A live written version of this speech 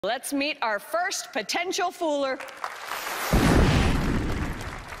Let's meet our first potential fooler.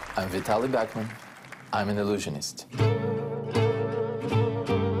 I'm Vitaly Beckman. I'm an illusionist.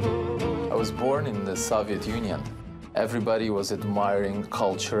 I was born in the Soviet Union. Everybody was admiring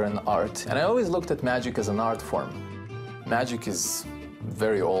culture and art, and I always looked at magic as an art form. Magic is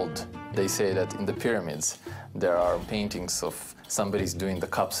very old. They say that in the pyramids there are paintings of somebody's doing the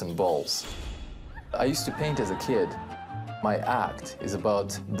cups and bowls. I used to paint as a kid. My act is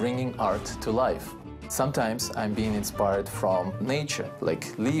about bringing art to life. Sometimes I'm being inspired from nature,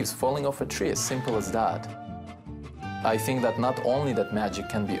 like leaves falling off a tree, as simple as that. I think that not only that magic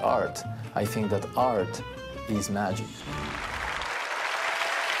can be art, I think that art is magic.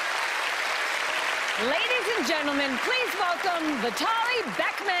 Ladies and gentlemen, please welcome Vitaly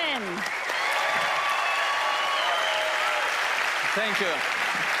Beckman. Thank you.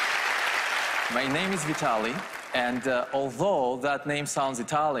 My name is Vitaly, and although that name sounds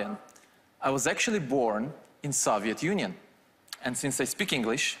Italian, I was actually born in Soviet Union. And since I speak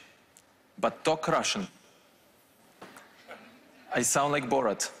English, but talk Russian, I sound like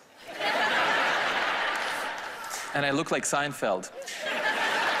Borat. And I look like Seinfeld.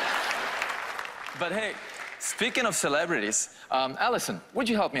 But hey, speaking of celebrities, Alyson, would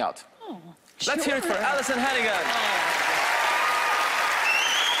you help me out? Oh, Let's hear it for Alyson Hannigan. Oh.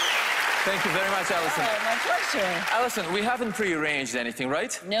 Thank you very much, Alyson. Oh, my pleasure. Alyson, we haven't prearranged anything,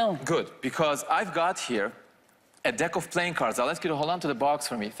 right? No. Good, because I've got here a deck of playing cards. I'll ask you to hold on to the box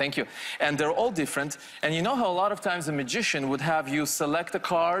for me. Thank you. And they're all different. And you know how a lot of times a magician would have you select a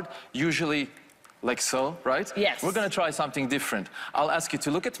card, usually like so, right? Yes. We're going to try something different. I'll ask you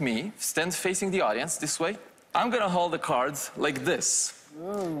to look at me, stand facing the audience this way. I'm going to hold the cards like this.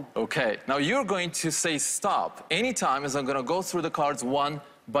 Ooh. Okay. Now you're going to say stop anytime as I'm going to go through the cards one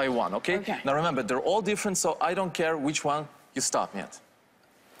by one, okay? Okay. Now remember, they're all different, so I don't care which one you stop me at.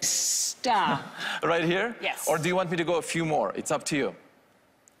 Stop. Right here? Yes. Or do you want me to go a few more? It's up to you.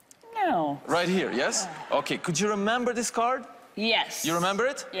 No. Right here, yes? Okay, could you remember this card? Yes. You remember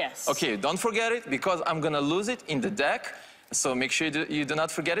it? Yes. Okay, don't forget it, because I'm gonna lose it in the deck. So make sure you do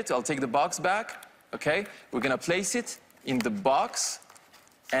not forget it. I'll take the box back, okay? We're gonna place it in the box,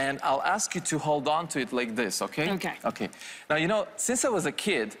 and I'll ask you to hold on to it like this, okay? Okay. Okay. Now, you know, since I was a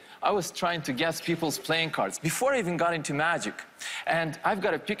kid, I was trying to guess people's playing cards before I even got into magic. And I've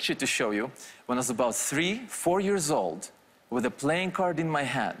got a picture to show you when I was about 3, 4 years old with a playing card in my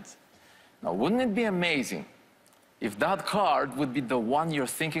hand. Now, wouldn't it be amazing if that card would be the one you're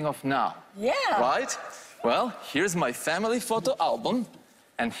thinking of now? Yeah. Right? Well, here's my family photo album,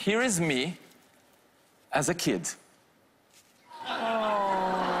 and here is me as a kid.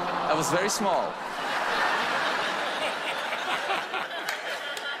 I was very small.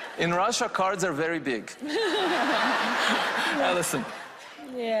 In Russia, cards are very big. Alyson.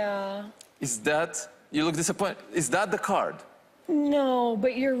 Yeah. Is that, you look disappointed. Is that the card? No,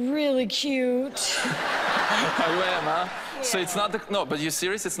 but you're really cute. I am, huh? Yeah. So it's not the, no, but you're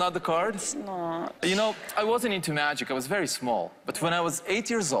serious? It's not the card? It's not. You know, I wasn't into magic. I was very small. But when I was 8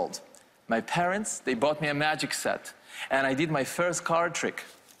 years old, my parents, they bought me a magic set. And I did my first card trick.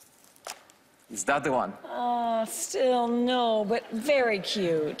 Is that the one? Still no, but very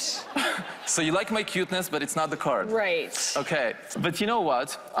cute. So you like my cuteness, but it's not the card. Right. Okay, but you know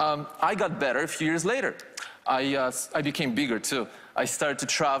what? I got better a few years later. I became bigger too. I started to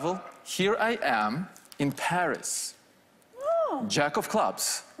travel. Here I am in Paris. Oh. Jack of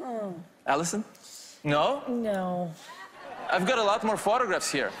clubs. Oh. Alyson? No? No. I've got a lot more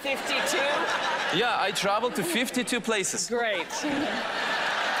photographs here. 52? Yeah, I traveled to 52 places. Great.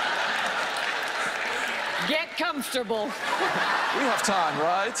 Get comfortable. We have time,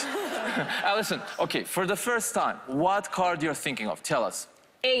 right? Alyson, okay, for the first time, what card you're thinking of? Tell us.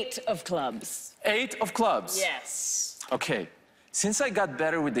 8 of clubs. 8 of clubs? Yes. Okay, since I got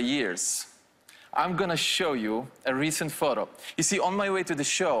better with the years, I'm gonna show you a recent photo. You see, on my way to the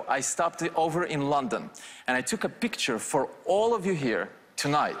show, I stopped over in London, and I took a picture for all of you here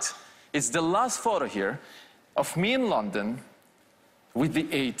tonight. It's the last photo here of me in London with the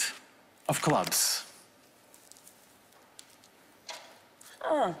 8 of clubs.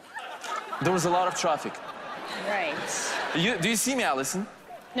 Oh. There was a lot of traffic. Right. Do you see me, Alyson?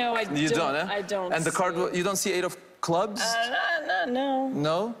 No, I You don't, eh? I don't. And the card, you don't see 8 of clubs? No.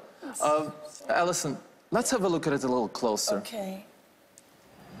 No? Alyson, let's have a look at it a little closer. Okay.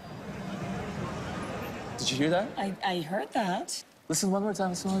 Did you hear that? I heard that. Listen one more time,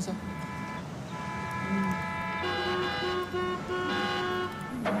 listen one more time.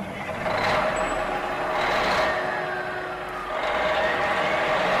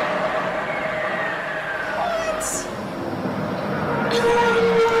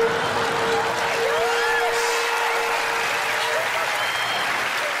 What?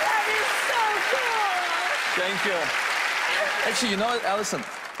 Actually, you know what, Alyson?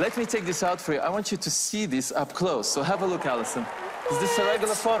 Let me take this out for you. I want you to see this up close. So have a look, Alyson. Is this a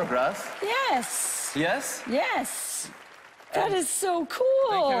regular photograph? Yes. Yes? Yes. That is so cool.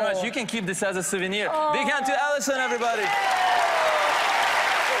 Thank you very much. You can keep this as a souvenir. Big hand to Alyson, everybody. Vitaly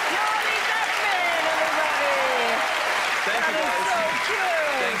Beckman, everybody. Thank you, guys. That is so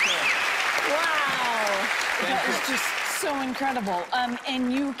cute. Thank you. Wow. Thank That you. is just so incredible.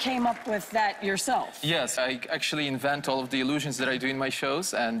 And you came up with that yourself? Yes, I actually invent all of the illusions that I do in my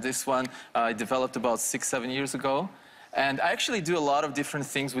shows, and this one I developed about 6-7 years ago. And I actually do a lot of different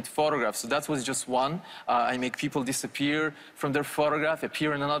things with photographs, so that was just one. I make people disappear from their photograph,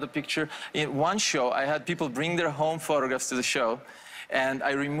 appear in another picture. In one show, I had people bring their home photographs to the show, and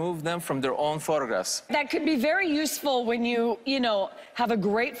I removed them from their own photographs. That could be very useful when you know, have a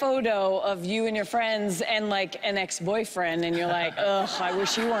great photo of you and your friends and like an ex-boyfriend, and you're like, ugh, I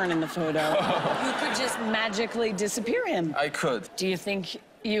wish you weren't in the photo. You could just magically disappear him. I could. Do you think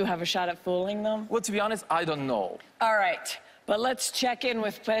you have a shot at fooling them? Well, to be honest, I don't know. All right, but let's check in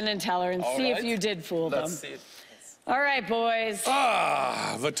with Penn and Teller and see if you did fool them. Let's see it. All right, boys.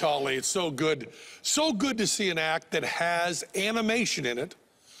 Ah, Vitaly, it's so good. So good to see an act that has animation in it.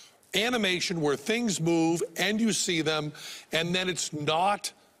 Animation where things move and you see them, and then it's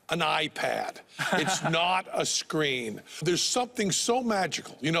not an iPad. It's not a screen. There's something so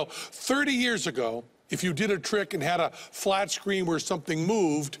magical. You know, 30 years ago, if you did a trick and had a flat screen where something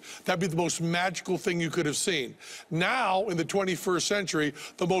moved, that'd be the most magical thing you could have seen. Now, in the 21st century,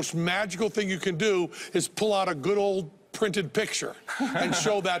 the most magical thing you can do is pull out a good old printed picture and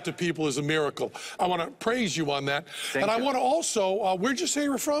show that to people as a miracle. I want to praise you on that. Thank and I you. want to also, where'd you say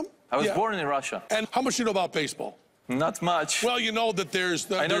you were from? I was born in Russia. And how much do you know about baseball? Not much. Well, you know that there's...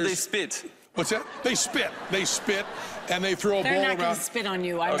 I know they spit. What's that? They spit. They spit, and they throw a They're ball not around. going to spit on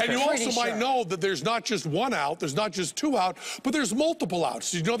you. I'm And you pretty also might know that there's not just one out, there's not just two out, but there's multiple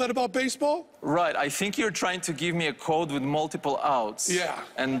outs. Did you know that about baseball? Right, I think you're trying to give me a code with multiple outs. Yeah.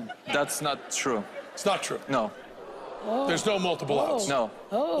 And that's not true. It's not true. No. There's no multiple outs. No.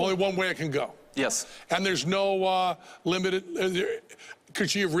 Only one way it can go. Yes. And there's no limited... could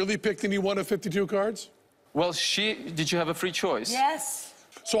she have really picked any one of 52 cards? Well, did you have a free choice? Yes.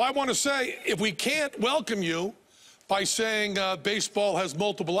 So I want to say, if we can't welcome you by saying baseball has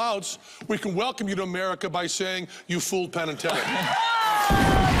multiple outs, we can welcome you to America by saying you fooled Penn and Teller.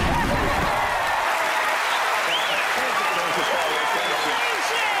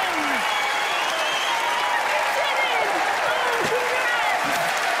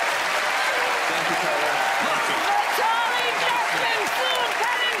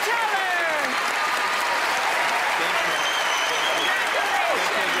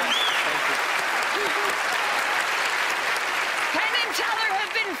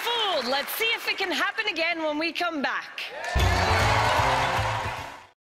 Let's see if it can happen again when we come back.